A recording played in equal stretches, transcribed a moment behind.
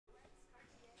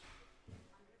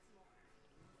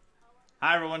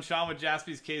Hi everyone, Sean with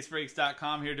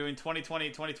JaspysCaseBreaks.com here doing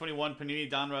 2020-2021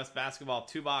 Panini Donruss Basketball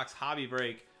 2-box hobby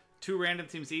break. 2 random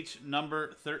teams each,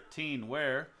 number 13,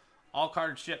 where all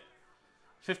cards ship.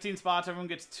 15 spots, everyone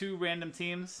gets 2 random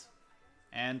teams.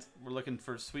 And we're looking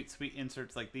for sweet, sweet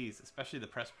inserts like these, especially the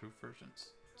press-proof versions.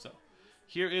 So,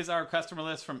 here is our customer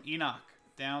list from Enoch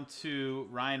down to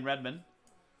Ryan Redmond.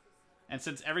 And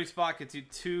since every spot gets you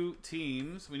 2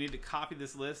 teams, we need to copy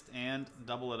this list and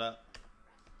double it up.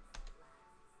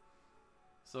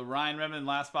 So Ryan Redmond,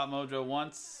 last spot mojo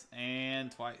once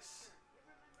and twice.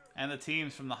 And the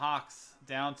teams from the Hawks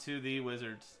down to the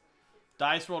Wizards.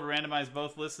 Dice roll to randomize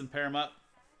both lists and pair them up.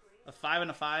 A 5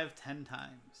 and a 5, 10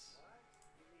 times.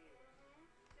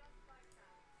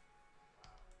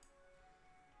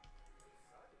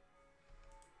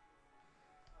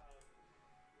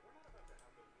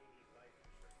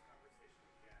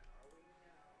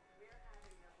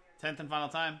 Tenth and final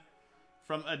time.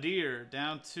 From Adir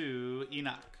down to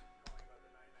Enoch.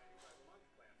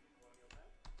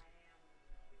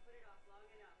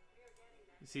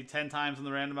 You see 10 times on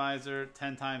the randomizer,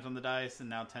 10 times on the dice, and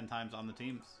now 10 times on the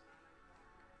teams.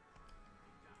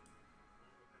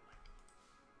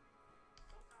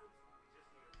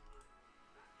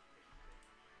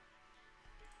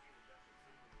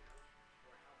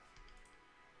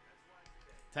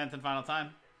 Tenth and final time.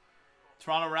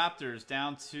 Toronto Raptors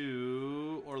down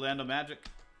to Orlando Magic.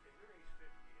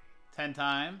 10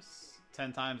 times.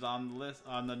 10 times on the list,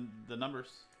 on the numbers.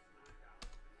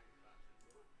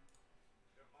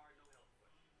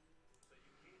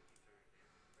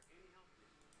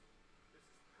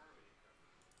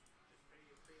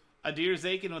 Adir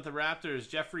Zakin with the Raptors.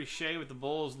 Jeffrey Shea with the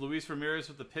Bulls. Luis Ramirez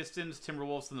with the Pistons.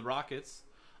 Timberwolves and the Rockets.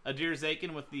 Adir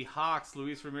Zakin with the Hawks.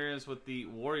 Luis Ramirez with the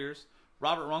Warriors.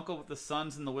 Robert Runkle with the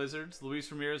Suns and the Wizards.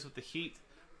 Luis Ramirez with the Heat.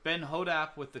 Ben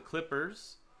Hodap with the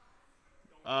Clippers.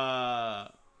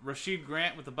 Rashid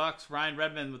Grant with the Bucks. Ryan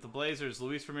Redmond with the Blazers.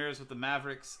 Luis Ramirez with the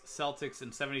Mavericks, Celtics,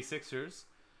 and 76ers.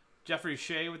 Jeffrey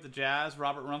Shea with the Jazz.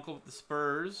 Robert Runkle with the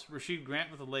Spurs. Rashid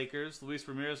Grant with the Lakers. Luis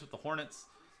Ramirez with the Hornets.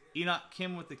 Enoch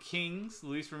Kim with the Kings.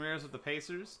 Luis Ramirez with the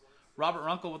Pacers. Robert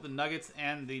Runkle with the Nuggets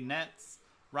and the Nets.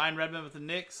 Ryan Redmond with the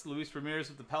Knicks. Luis Ramirez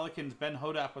with the Pelicans. Ben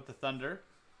Hodap with the Thunder.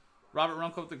 Robert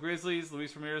Runkle with the Grizzlies,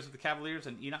 Luis Ramirez with the Cavaliers,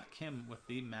 and Enoch Kim with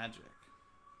the Magic.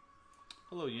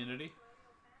 Hello, Unity.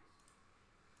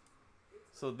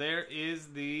 So there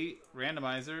is the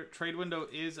randomizer. Trade window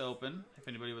is open if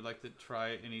anybody would like to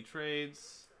try any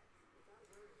trades.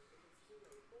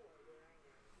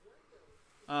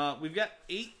 We've got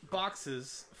 8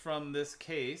 boxes from this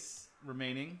case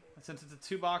remaining. Since it's a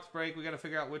 2-box break, we got to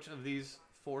figure out which of these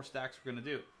 4 stacks we're going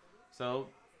to do. So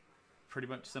pretty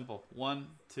much simple. 1,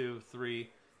 2, 3,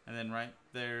 and then right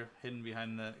there, hidden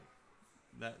behind that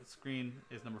screen,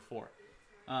 is number 4.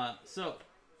 So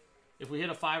if we hit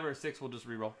a 5 or a 6, we'll just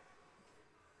re-roll.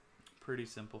 Pretty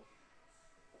simple.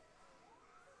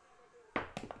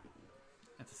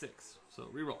 That's a 6, so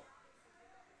re-roll.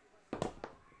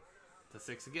 It's a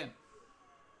 6 again.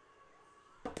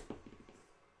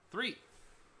 3. You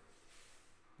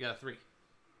got a 3.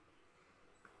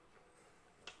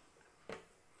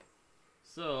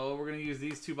 So we're going to use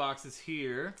these 2 boxes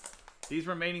here. These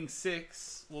remaining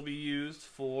 6 will be used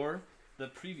for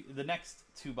the next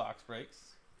 2 box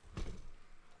breaks.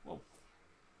 Whoa.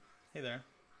 Hey there.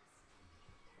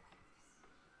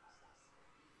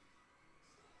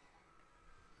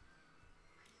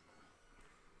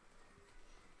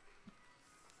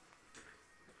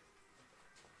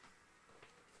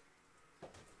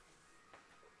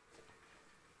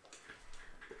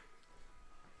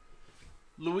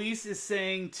 Luis is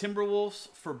saying Timberwolves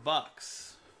for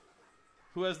Bucks.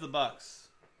 Who has the Bucks?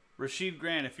 Rashid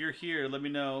Grant, if you're here, let me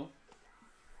know.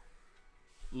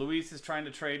 Luis is trying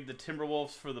to trade the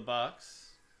Timberwolves for the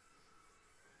Bucks.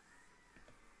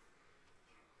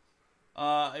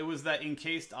 It was that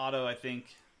encased auto, I think,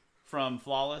 from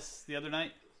Flawless the other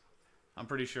night. I'm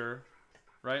pretty sure.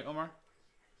 Right, Omar?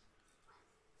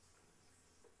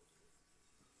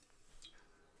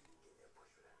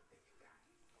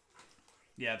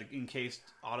 Yeah, the encased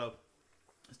auto.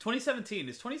 It's 2017.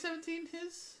 Is 2017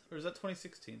 his? Or is that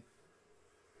 2016?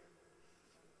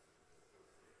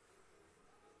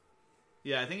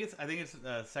 Yeah, I think it's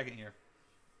second year.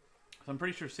 So I'm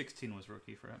pretty sure 16 was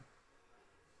rookie for him.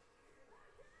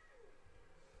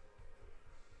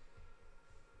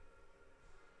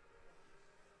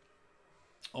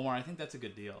 Omar, I think that's a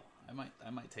good deal. I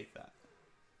might take that.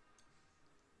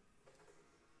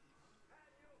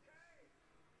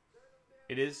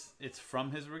 It's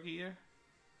from his rookie year?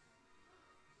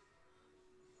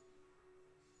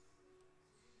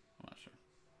 I'm not sure.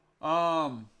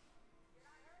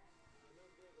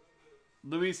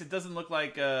 Luis, it doesn't look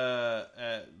like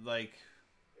the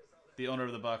owner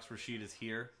of the Bucks, Rashid, is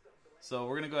here. So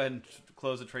we're gonna go ahead and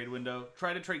close the trade window.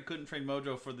 Try to trade, couldn't trade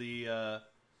Mojo for the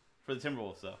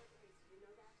Timberwolves though.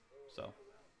 So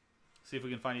see if we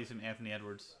can find you some Anthony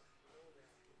Edwards.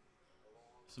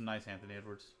 Some nice Anthony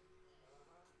Edwards.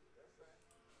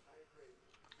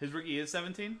 His rookie is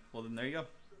 17? Well, then there you go.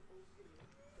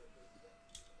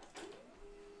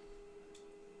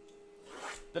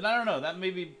 Then I don't know. That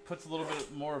maybe puts a little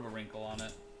bit more of a wrinkle on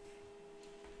it.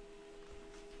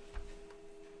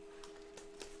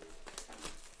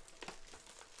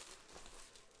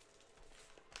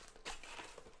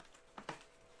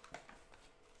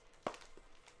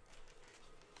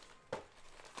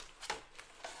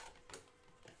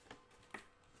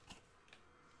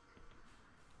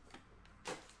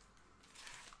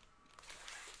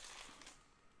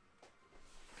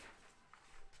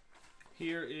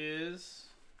 Here is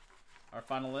our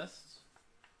final list.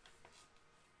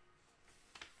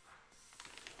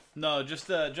 No, just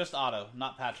auto,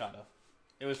 not patch auto.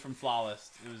 It was from Flawless.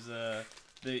 It was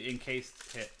the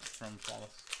encased hit from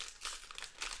Flawless.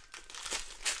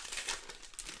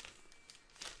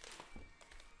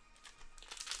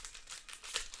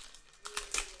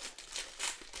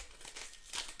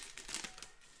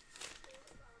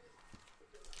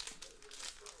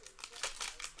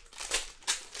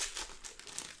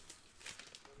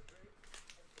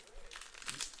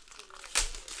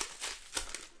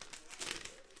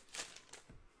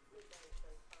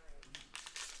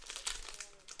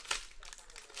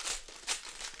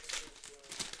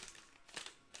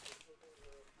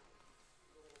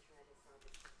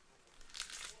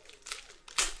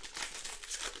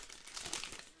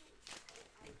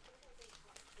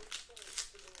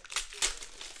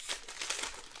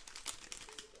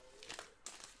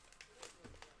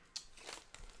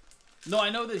 No, I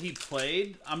know that he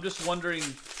played. I'm just wondering,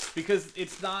 because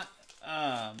it's not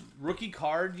rookie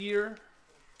card year,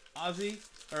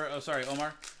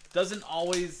 Omar, doesn't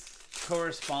always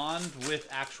correspond with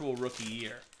actual rookie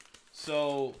year.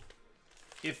 So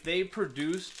if they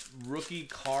produced rookie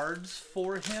cards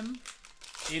for him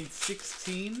in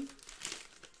 16,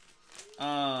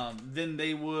 then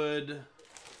they would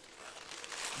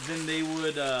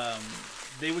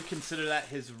consider that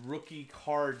his rookie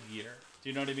card year. Do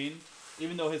you know what I mean?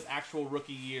 Even though his actual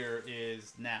rookie year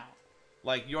is now.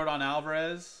 Like Yordan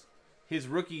Alvarez, his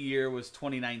rookie year was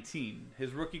 2019.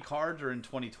 His rookie cards are in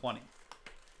 2020.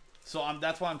 So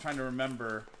that's why I'm trying to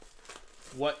remember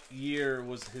what year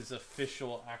was his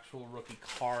official actual rookie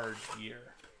card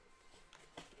year.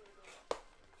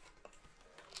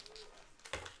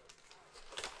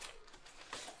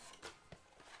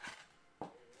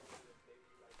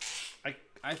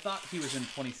 I thought he was in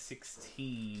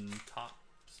 2016 top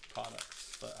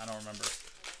products, but I don't remember.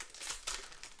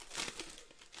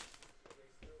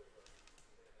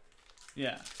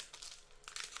 Yeah.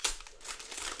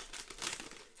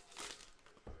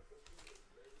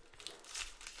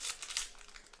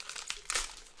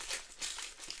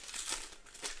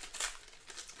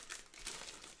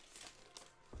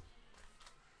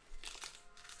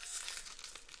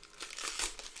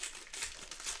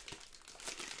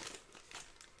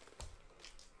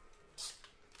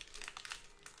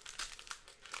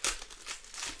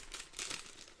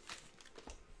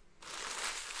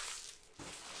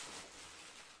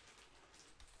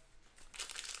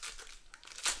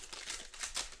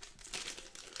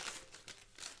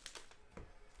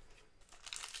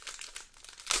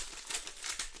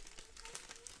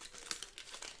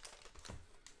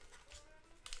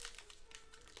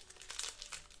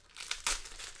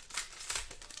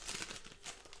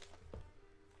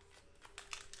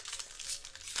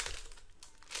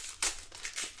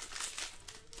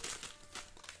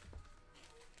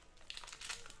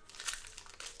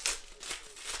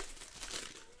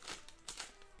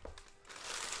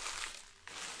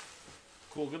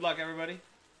 Cool. Good luck, everybody.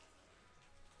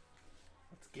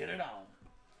 Let's get it on.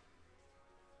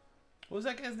 What was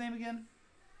that guy's name again?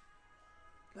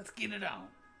 Let's get it on.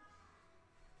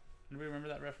 Anybody remember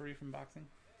that referee from boxing?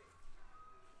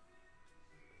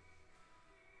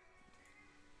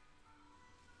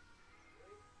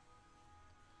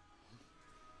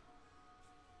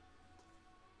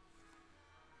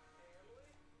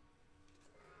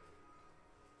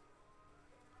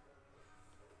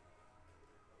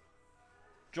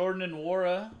 Jordan and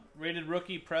Nwora, rated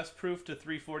rookie, press proof to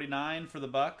 349 for the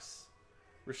Bucks.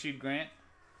 Rashid Grant.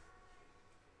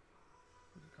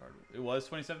 It was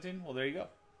 2017? Well, there you go.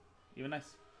 Even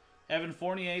nice. Evan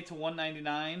Fournier to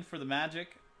 199 for the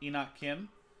Magic. Enoch Kim.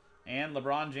 And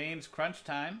LeBron James crunch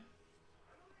time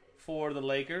for the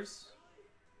Lakers.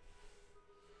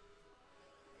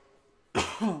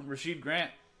 Rashid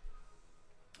Grant.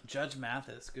 Judge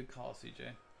Mathis. Good call,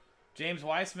 CJ. James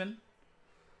Weissman.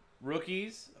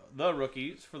 Rookies. The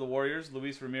rookies for the Warriors.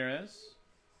 Luis Ramirez.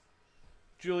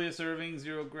 Julius Erving.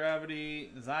 Zero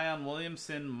Gravity. Zion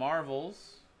Williamson.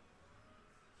 Marvels.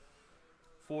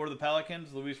 For the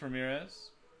Pelicans. Luis Ramirez.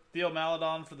 Theo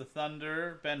Maledon for the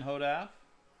Thunder. Ben Hodaf.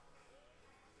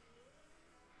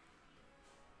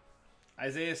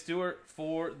 Isaiah Stewart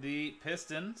for the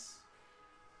Pistons.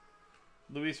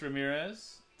 Luis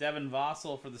Ramirez. Devin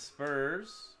Vassell for the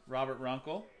Spurs. Robert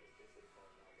Runkle.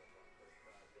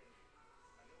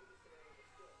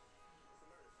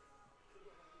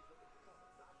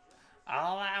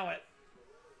 I'll allow it.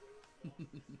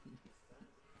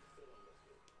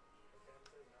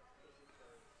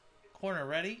 Corner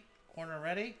ready? Corner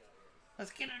ready?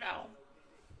 Let's get it out.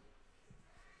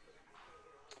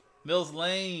 Mills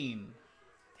Lane.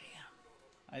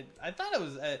 Damn. I thought it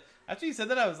was... after you said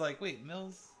that, I was like, wait,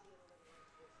 Mills...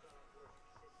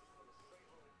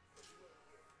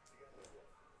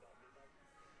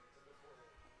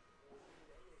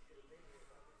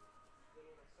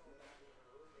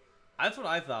 That's what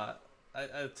I thought.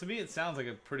 To me, it sounds like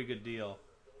a pretty good deal.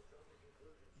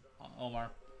 Omar.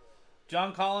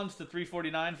 John Collins to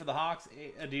 349 for the Hawks.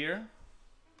 Adir.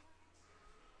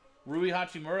 Rui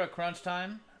Hachimura, crunch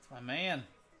time. That's my man.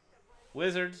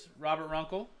 Wizards, Robert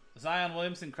Runkle. Zion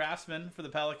Williamson, Craftsman for the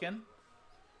Pelican.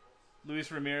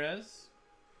 Luis Ramirez.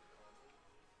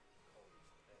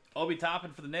 Obi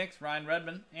Toppin for the Knicks. Ryan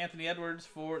Redmond. Anthony Edwards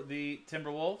for the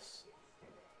Timberwolves.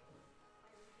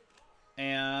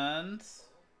 And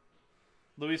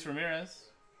Luis Ramirez.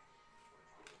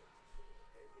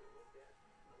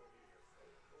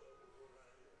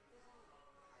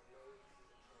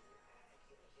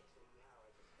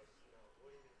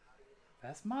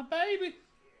 That's my baby.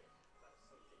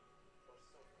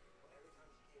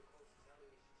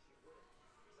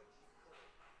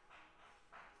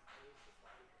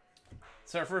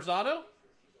 It's our first auto.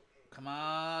 Come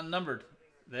on, numbered.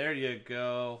 There you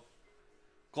go.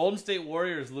 Golden State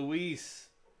Warriors, Luis.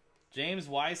 James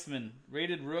Weissman,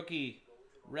 rated rookie.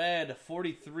 Red,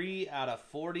 43 out of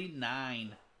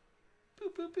 49.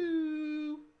 Boo, boo,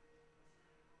 boo.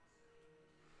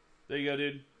 There you go,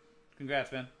 dude. Congrats,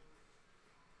 man.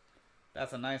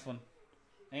 That's a nice one.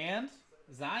 And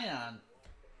Zion.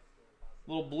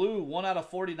 Little blue, 1 out of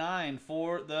 49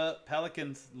 for the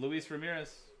Pelicans. Luis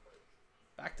Ramirez.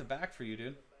 Back to back for you,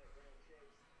 dude.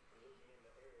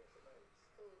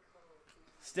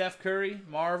 Steph Curry,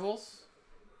 Marvels.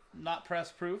 Not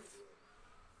press proof.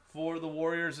 For the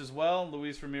Warriors as well,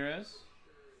 Luis Ramirez.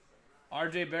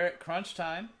 RJ Barrett, crunch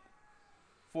time.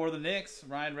 For the Knicks,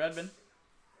 Ryan Redmond.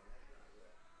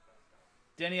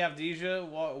 Denny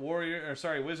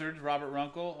Avdija, Wizards, Robert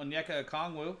Runkle. Onyeka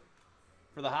Okongwu.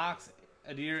 For the Hawks,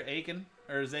 Adir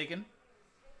Zakin.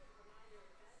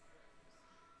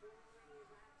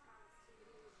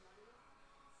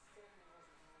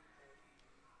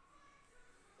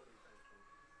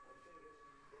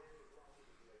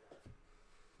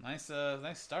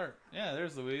 Nice start. Yeah,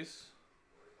 there's Luis.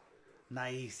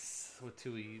 Nice with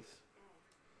 2 E's.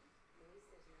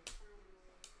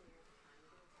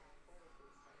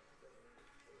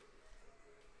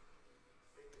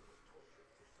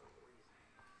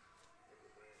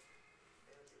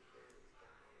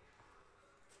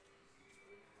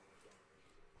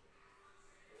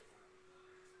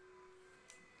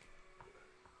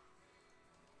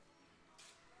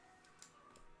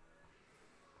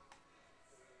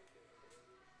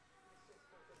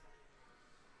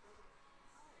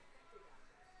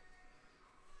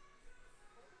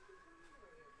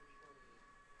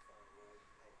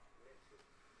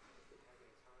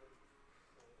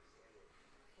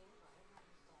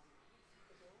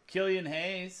 Killian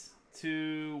Hayes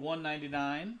to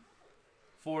 199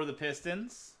 for the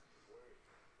Pistons.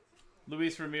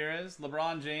 Luis Ramirez.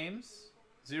 LeBron James.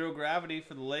 Zero Gravity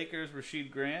for the Lakers. Rashid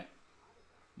Grant.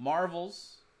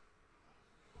 Marvels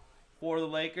for the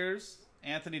Lakers.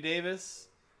 Anthony Davis.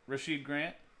 Rashid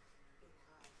Grant.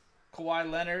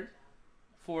 Kawhi Leonard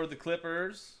for the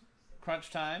Clippers. Crunch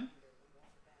time.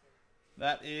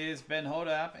 That is Ben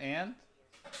Hodap. And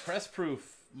Press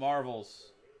Proof Marvels.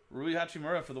 Rui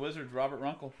Hachimura for the Wizards. Robert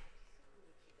Runkle.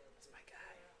 That's my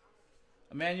guy.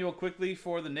 Emmanuel Quickley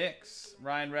for the Knicks.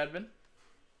 Ryan Redmond.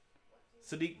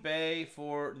 Sadiq Bey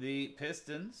for the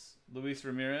Pistons. Luis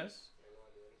Ramirez.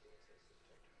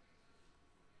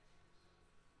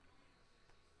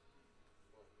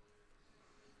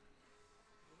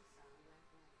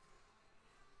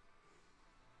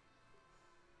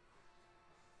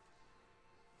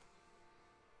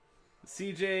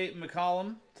 CJ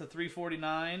McCollum to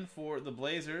 349 for the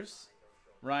Blazers.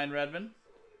 Ryan Redmond.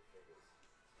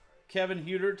 Kevin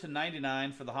Huter to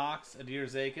 99 for the Hawks. Adir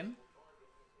Zakin.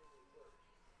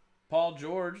 Paul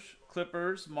George,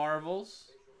 Clippers,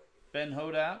 Marvels. Ben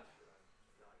Hodap.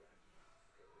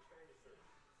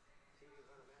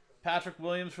 Patrick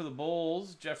Williams for the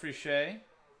Bulls. Jeffrey Shea.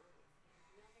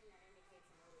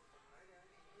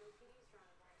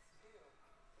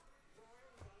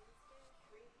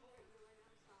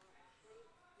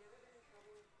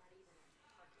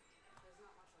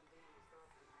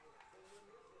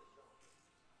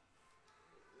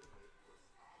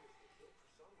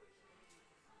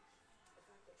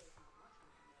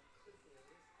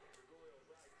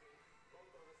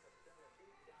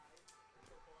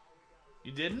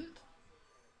 You didn't?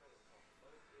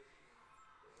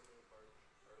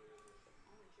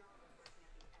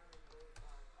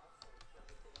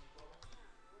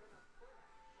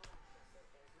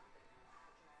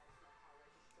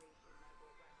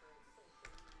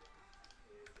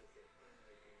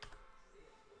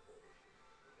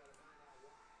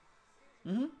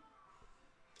 Mm-hmm.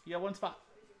 You got one spot.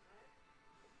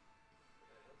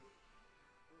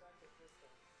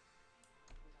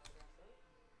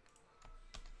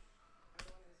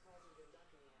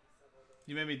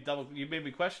 You made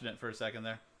me question it for a second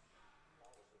there.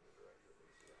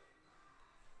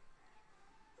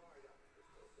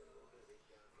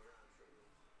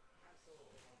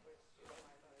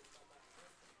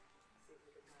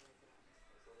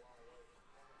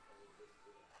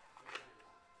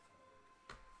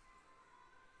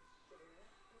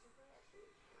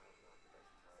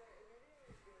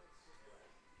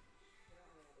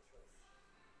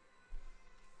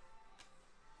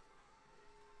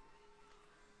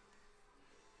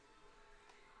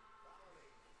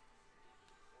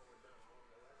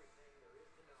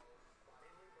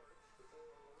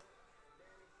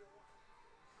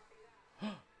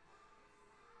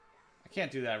 I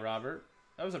can't do that, Robert.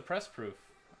 That was a press proof.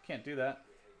 I can't do that.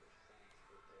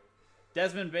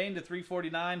 Desmond Bane to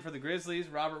 349 for the Grizzlies.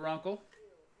 Robert Runkle.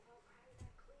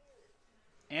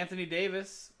 Anthony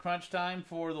Davis, crunch time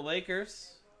for the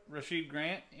Lakers. Rasheed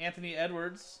Grant. Anthony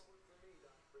Edwards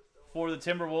for the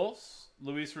Timberwolves.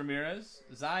 Luis Ramirez.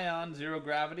 Zion, zero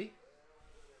gravity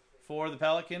for the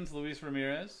Pelicans. Luis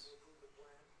Ramirez.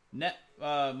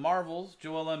 Marvels,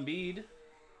 Joel Embiid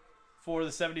for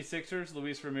the 76ers.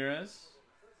 Luis Ramirez.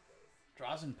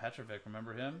 Drazen Petrovic,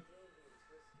 remember him?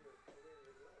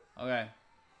 Okay.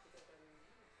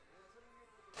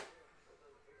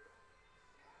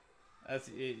 That's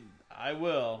it. I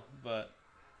will, but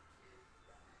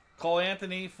Cole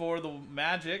Anthony for the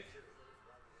Magic.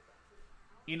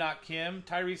 Enoch Kim.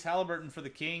 Tyrese Halliburton for the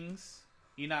Kings.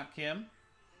 Enoch Kim.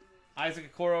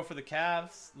 Isaac Okoro for the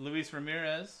Cavs. Luis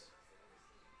Ramirez.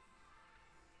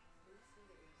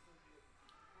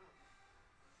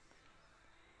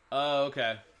 Oh,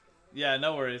 okay. Yeah,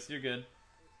 no worries. You're good.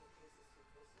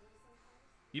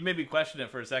 You made me question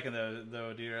it for a second,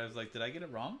 though, dear. I was like, did I get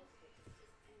it wrong?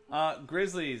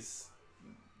 Grizzlies.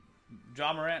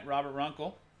 John Morant, Robert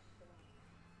Runkle.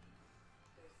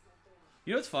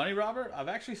 You know what's funny, Robert? I've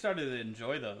actually started to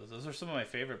enjoy those. Those are some of my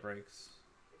favorite breaks.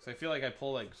 So I feel like I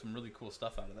pull like some really cool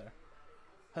stuff out of there.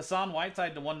 Hassan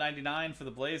Whiteside to 199 for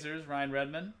the Blazers. Ryan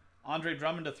Redmond. Andre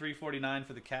Drummond to 349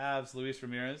 for the Cavs. Luis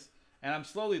Ramirez. And I'm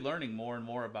slowly learning more and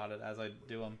more about it as I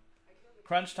do them.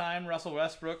 Crunch time, Russell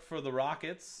Westbrook for the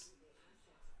Rockets.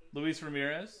 Luis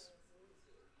Ramirez.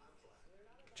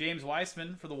 James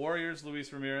Weissman for the Warriors.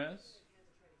 Luis Ramirez.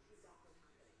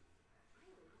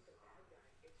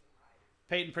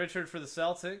 Peyton Pritchard for the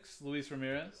Celtics. Luis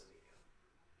Ramirez.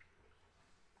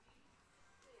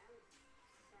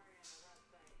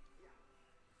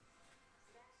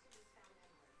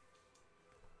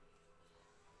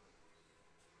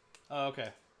 Oh, okay.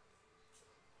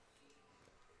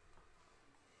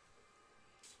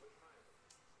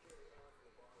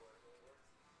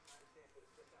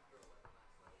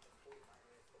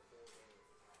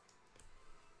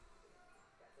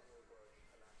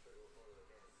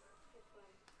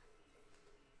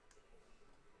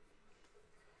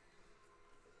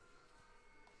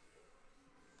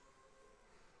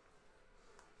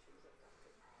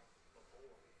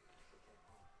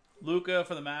 Luka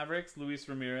for the Mavericks. Luis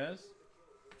Ramirez.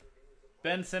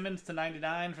 Ben Simmons to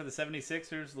 99 for the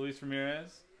 76ers. Luis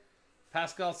Ramirez.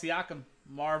 Pascal Siakam.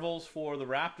 Marvels for the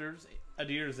Raptors.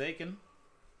 Adir Zakin.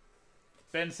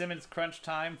 Ben Simmons crunch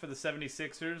time for the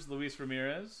 76ers. Luis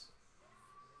Ramirez.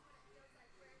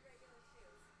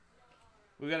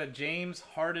 We got a James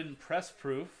Harden press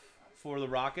proof for the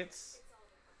Rockets.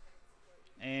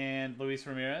 And Luis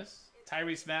Ramirez.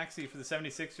 Tyrese Maxey for the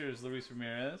 76ers, Luis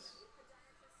Ramirez.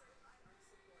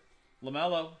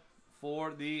 LaMelo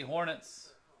for the Hornets,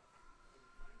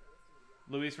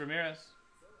 Luis Ramirez.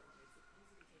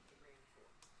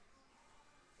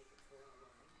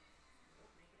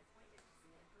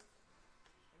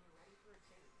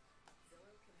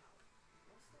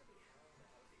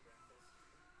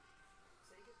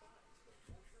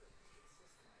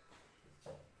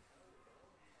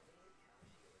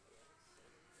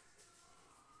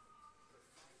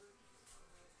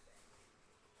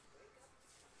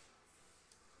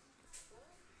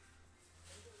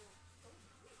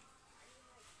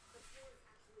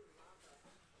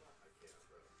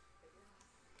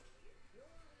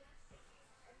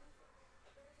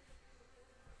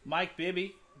 Mike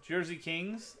Bibby, Jersey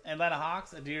Kings, Atlanta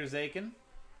Hawks, Adir Zakin.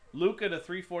 Luka to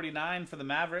 349 for the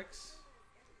Mavericks,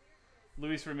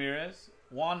 Luis Ramirez.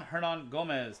 Juan Hernan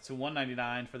Gomez to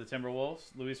 199 for the Timberwolves,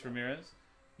 Luis Ramirez.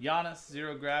 Giannis,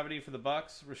 zero gravity for the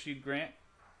Bucks, Rashid Grant.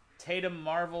 Tatum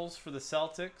Marvels for the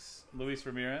Celtics, Luis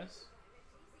Ramirez.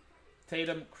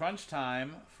 Tatum Crunch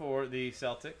Time for the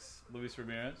Celtics, Luis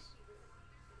Ramirez.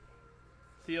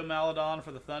 Theo Maledon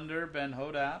for the Thunder, Ben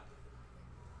Hodap.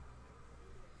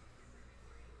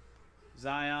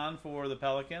 Zion for the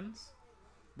Pelicans,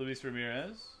 Luis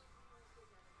Ramirez.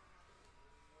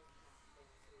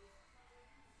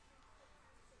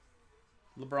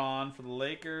 LeBron for the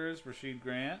Lakers, Rashid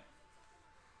Grant.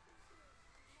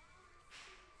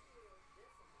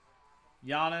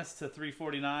 Giannis to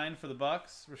 349 for the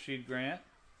Bucks, Rashid Grant.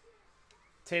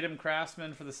 Tatum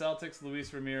Craftsman for the Celtics,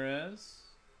 Luis Ramirez.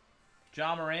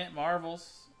 Ja Morant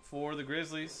Marvels for the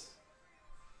Grizzlies,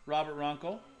 Robert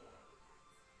Runkle.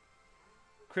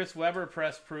 Chris Webber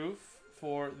press proof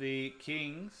for the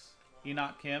Kings,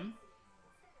 Enoch Kim.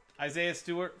 Isaiah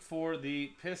Stewart for the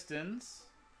Pistons,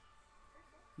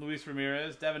 Luis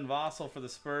Ramirez. Devin Vassell for the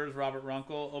Spurs, Robert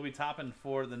Runkle. Obi Toppin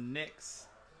for the Knicks,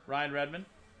 Ryan Redmond.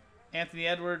 Anthony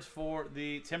Edwards for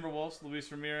the Timberwolves, Luis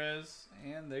Ramirez.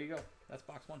 And there you go. That's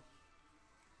box one.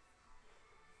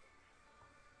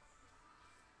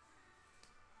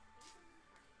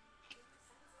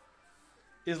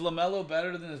 Is LaMelo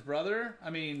better than his brother?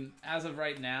 I mean, as of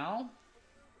right now,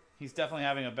 he's definitely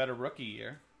having a better rookie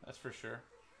year. That's for sure.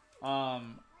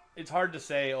 It's hard to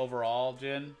say overall,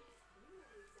 Jin.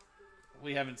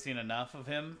 We haven't seen enough of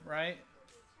him, right?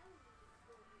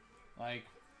 Like,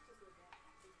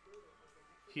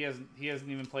 he hasn't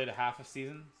even played a half a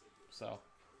season, so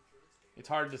it's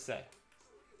hard to say.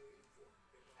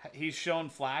 He's shown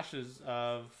flashes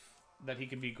of that he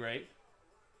can be great.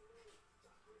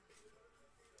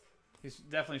 He's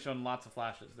definitely shown lots of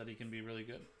flashes that he can be really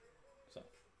good. So,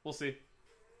 we'll see.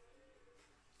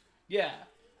 Yeah.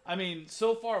 I mean,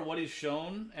 so far what he's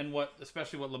shown and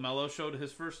especially what LaMelo showed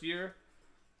his first year,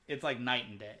 it's like night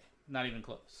and day. Not even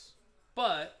close.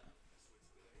 But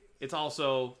it's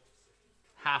also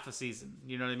half a season.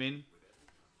 You know what I mean?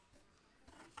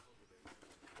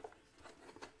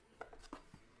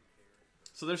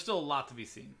 So there's still a lot to be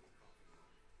seen.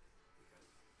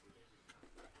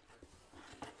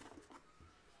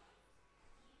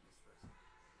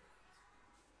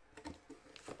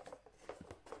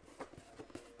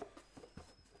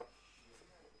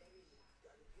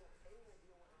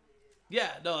 Yeah,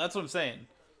 no, that's what I'm saying.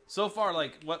 So far,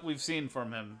 like, what we've seen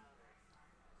from him,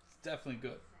 it's definitely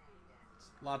good.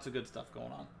 Lots of good stuff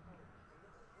going on.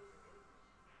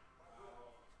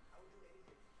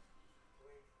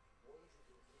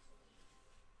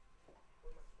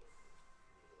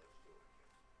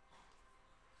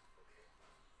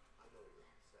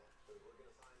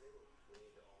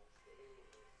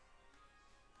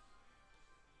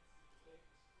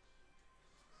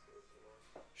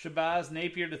 Shabazz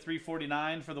Napier to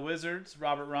 349 for the Wizards,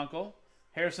 Robert Runkle.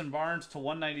 Harrison Barnes to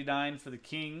 199 for the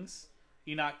Kings,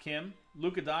 Enoch Kim.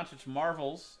 Luka Doncic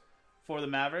Marvels for the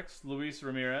Mavericks, Luis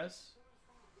Ramirez.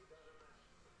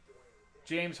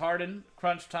 James Harden,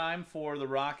 crunch time for the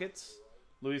Rockets,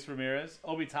 Luis Ramirez.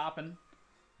 Obi Toppin,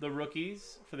 the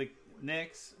rookies for the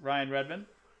Knicks, Ryan Redmond.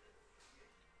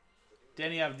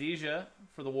 Denny Avdija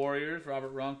for the Warriors, Robert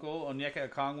Runkle. Onyeka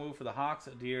Okongwu for the Hawks,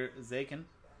 Adir Zakin.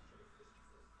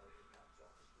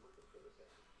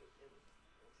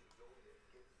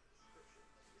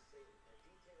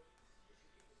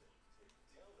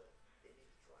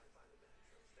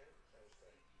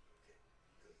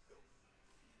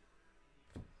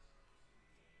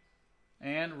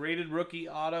 And rated rookie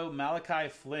auto Malachi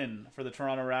Flynn for the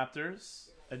Toronto Raptors,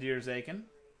 Adir Zakin.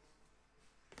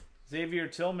 Xavier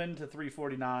Tillman to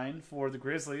 349 for the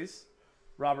Grizzlies,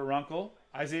 Robert Runkle.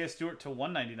 Isaiah Stewart to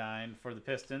 199 for the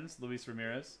Pistons, Luis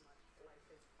Ramirez.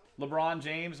 LeBron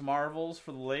James Marvels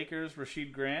for the Lakers,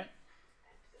 Rasheed Grant.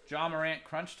 John Morant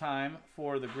Crunch Time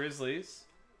for the Grizzlies,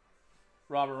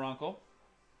 Robert Runkle.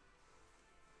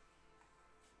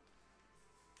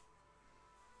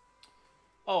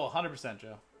 Oh, 100%,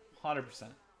 Joe. 100%.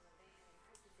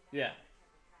 Yeah.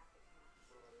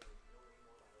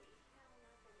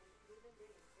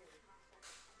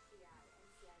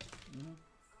 Mm-hmm.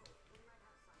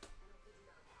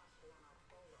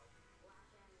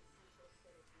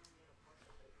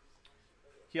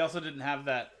 He also didn't have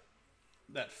that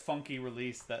funky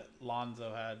release that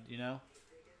Lonzo had, you know?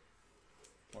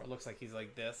 Where it looks like he's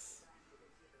like this.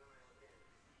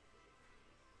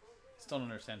 Still don't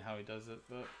understand how he does it,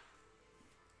 but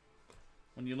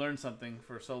when you learn something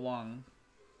for so long,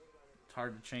 it's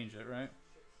hard to change it, right?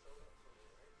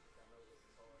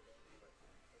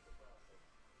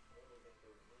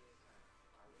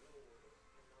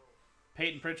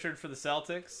 Peyton Pritchard for the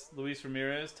Celtics, Luis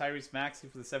Ramirez. Tyrese Maxey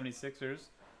for the 76ers,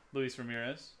 Luis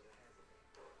Ramirez.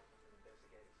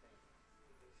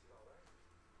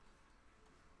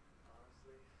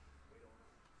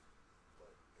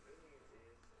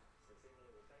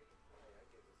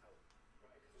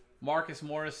 Marcus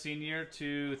Morris Sr.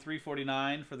 to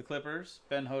 349 for the Clippers,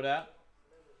 Ben Hodap.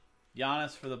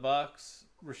 Giannis for the Bucks,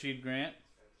 Rasheed Grant.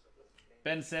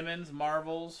 Ben Simmons,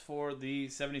 Marvels for the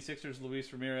 76ers,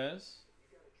 Luis Ramirez.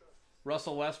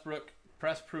 Russell Westbrook,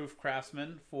 Press Proof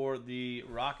Craftsman for the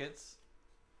Rockets,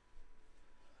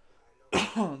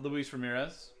 Luis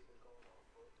Ramirez.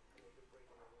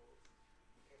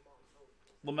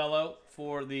 LaMelo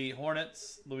for the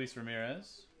Hornets, Luis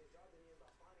Ramirez.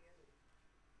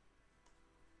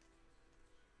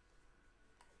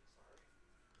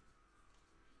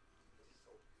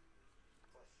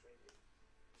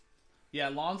 Yeah,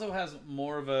 Lonzo has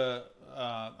more of a...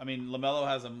 LaMelo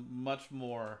has a much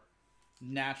more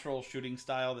natural shooting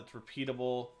style that's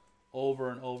repeatable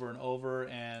over and over and over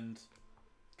and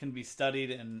can be studied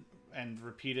and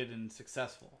repeated and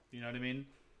successful. You know what I mean?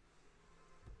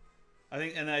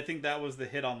 I think that was the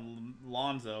hit on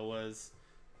Lonzo, was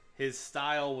his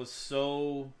style was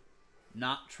so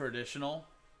not traditional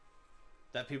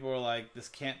that people were like, this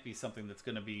can't be something that's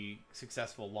going to be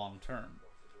successful long term.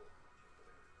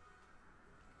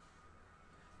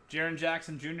 Jaren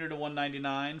Jackson Jr. to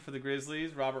 199 for the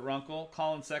Grizzlies, Robert Runkle.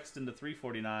 Colin Sexton to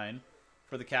 349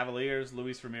 for the Cavaliers,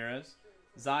 Luis Ramirez.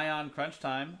 Zion Crunch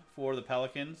Time for the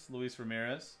Pelicans, Luis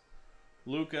Ramirez.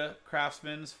 Luka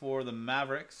Craftsmans for the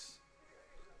Mavericks,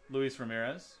 Luis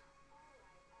Ramirez.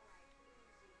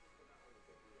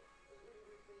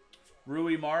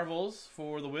 Rui Marvels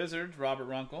for the Wizards, Robert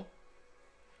Runkle.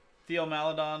 Theo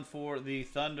Maledon for the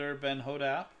Thunder, Ben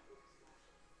Hodap.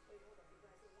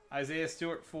 Isaiah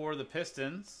Stewart for the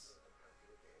Pistons.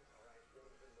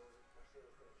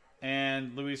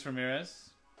 And Luis Ramirez.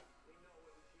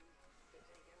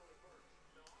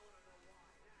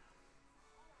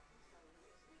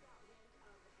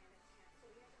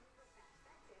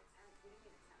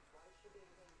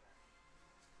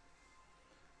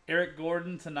 Eric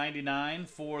Gordon to 99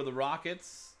 for the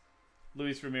Rockets,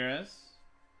 Luis Ramirez.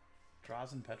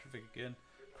 Drazen Petrovic again.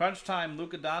 Crunch Time,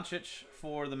 Luka Doncic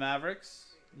for the Mavericks,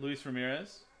 Luis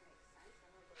Ramirez.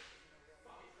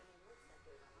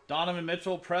 Donovan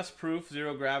Mitchell, Press Proof,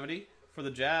 Zero Gravity for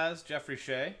the Jazz, Jeffrey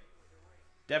Shea.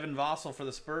 Devin Vassell for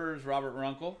the Spurs, Robert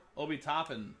Runkle. Obi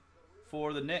Toppin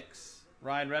for the Knicks,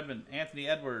 Ryan Redmond. Anthony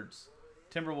Edwards,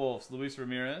 Timberwolves, Luis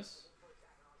Ramirez.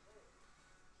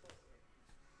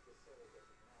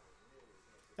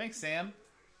 Thanks, Sam.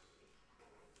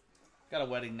 Got a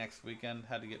wedding next weekend.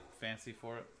 Had to get fancy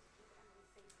for it.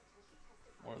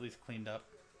 Or at least cleaned up.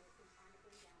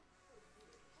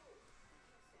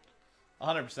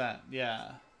 100%,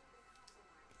 yeah.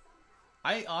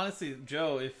 I honestly,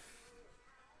 Joe,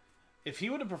 if he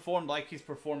would have performed like he's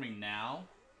performing now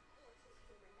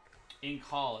in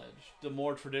college, the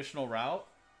more traditional route,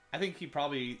 I think he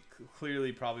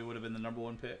clearly would have been the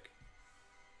 #1 pick.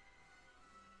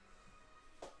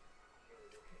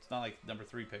 It's not like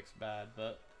 #3 pick's bad,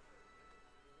 but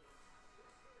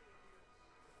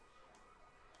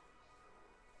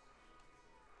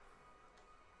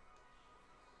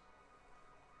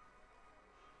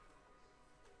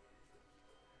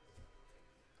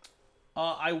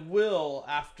I will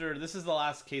after this is the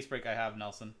last case break I have,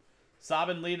 Nelson.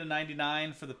 Sabin Lee to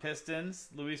 99 for the Pistons,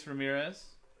 Luis Ramirez.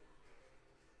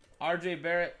 RJ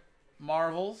Barrett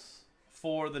Marvels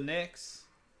for the Knicks,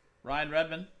 Ryan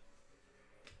Redmond.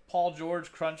 Paul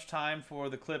George Crunch Time for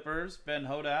the Clippers, Ben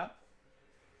Hodap.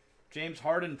 James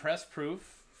Harden Press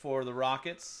Proof for the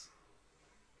Rockets,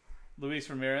 Luis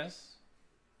Ramirez.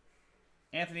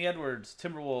 Anthony Edwards,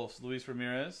 Timberwolves, Luis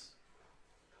Ramirez.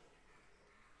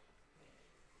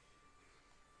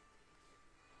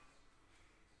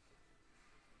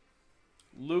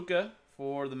 Luka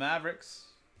for the Mavericks,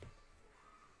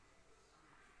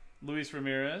 Luis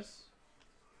Ramirez.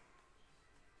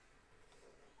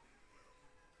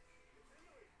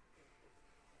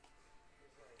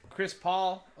 Chris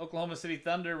Paul, Oklahoma City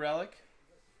Thunder relic.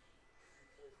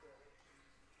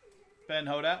 Ben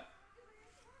Hoda.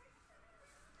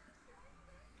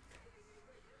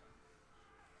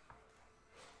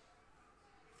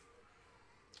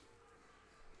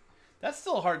 That's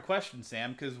still a hard question,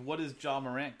 Sam, because what is Ja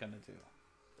Morant going to do?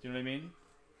 Do you know what I mean?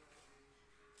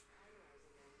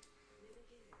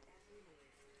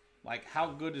 Like, how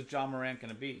good is Ja Morant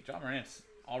going to be? Ja Morant's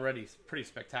already pretty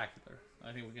spectacular.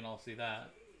 I think we can all see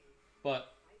that.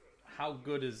 But how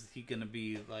good is he going to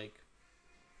be, like,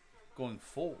 going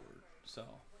forward? So,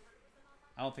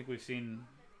 I don't think we've seen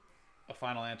a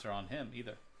final answer on him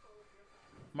either.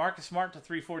 Marcus Smart to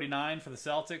 349 for the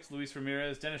Celtics. Luis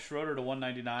Ramirez. Dennis Schroeder to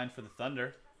 199 for the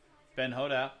Thunder. Ben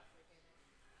Hoda.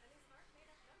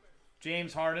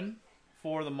 James Harden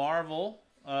for the Marvel.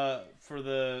 For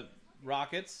the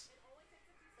Rockets.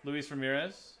 Luis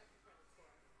Ramirez.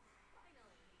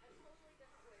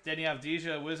 Denny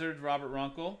Avdija, Wizards. Robert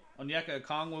Runkle. Onyeka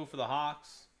Okongwu for the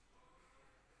Hawks.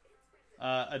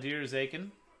 Adir Zakin.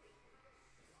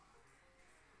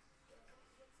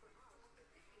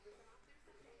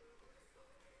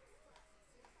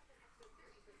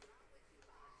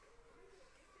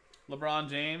 LeBron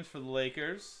James for the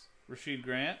Lakers. Rasheed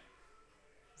Grant.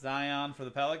 Zion for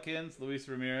the Pelicans. Luis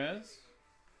Ramirez.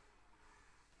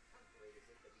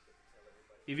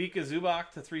 Ivica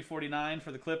Zubac to 349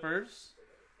 for the Clippers.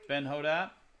 Ben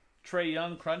Hoda. Trae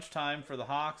Young crunch time for the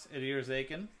Hawks. Adir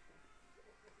Zakin.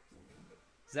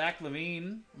 Zach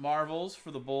LaVine Marvels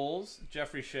for the Bulls.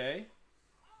 Jeffrey Shea.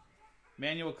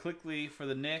 Manuel Quickley for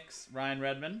the Knicks. Ryan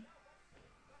Redmond.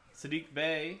 Sadiq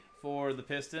Bey for the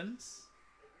Pistons.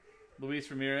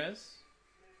 Luis Ramirez.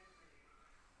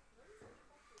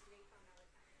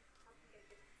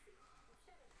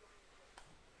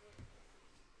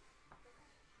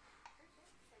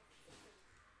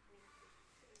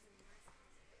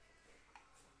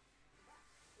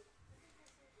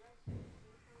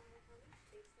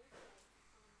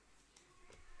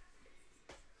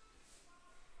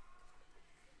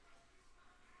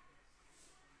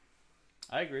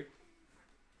 I agree.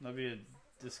 That'd be a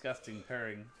disgusting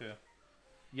pairing, too.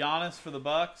 Giannis for the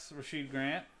Bucks. Rasheed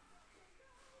Grant.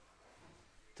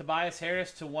 Tobias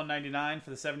Harris to 199 for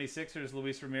the 76ers.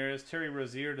 Luis Ramirez. Terry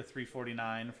Rozier to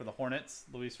 349 for the Hornets.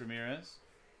 Luis Ramirez.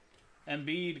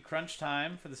 Embiid crunch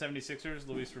time for the 76ers.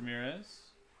 Luis Ramirez.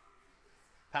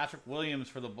 Patrick Williams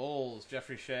for the Bulls.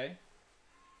 Jeffrey Shea.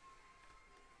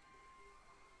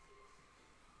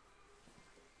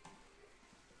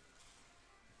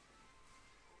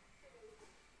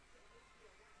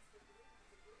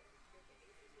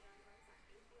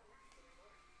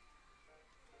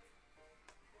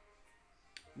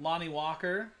 Lonnie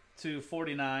Walker to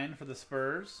 49 for the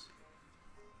Spurs.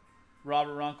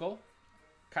 Robert Runkle.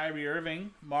 Kyrie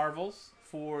Irving, Marvels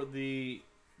for the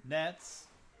Nets.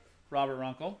 Robert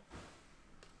Runkle.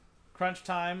 Crunch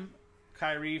time,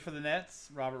 Kyrie for the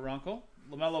Nets. Robert Runkle.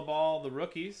 LaMelo Ball, the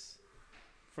rookies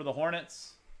for the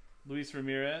Hornets. Luis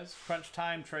Ramirez. Crunch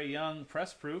time, Trae Young,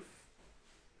 press proof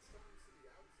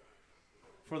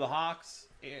for the Hawks.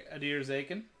 Adir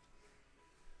Zakin.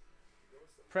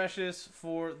 Precious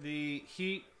for the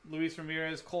Heat. Luis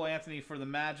Ramirez. Cole Anthony for the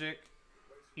Magic.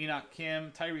 Enoch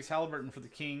Kim. Tyrese Halliburton for the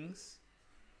Kings.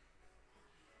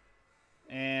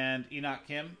 And Enoch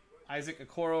Kim. Isaac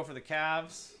Okoro for the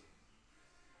Cavs.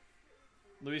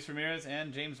 Luis Ramirez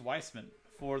and James Weissman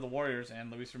for the Warriors. And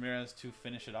Luis Ramirez to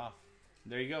finish it off.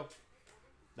 There you go.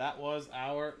 That was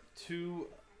our 2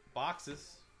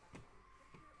 boxes.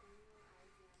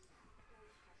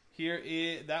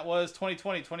 That was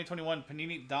 2020-2021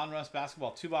 Panini Donruss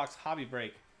Basketball 2-box hobby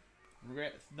break.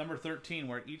 Number 13,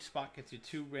 where each spot gets you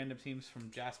 2 random teams from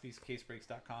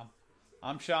jaspyscasebreaks.com.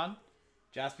 I'm Sean,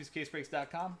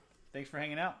 jaspyscasebreaks.com. Thanks for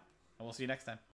hanging out, and we'll see you next time.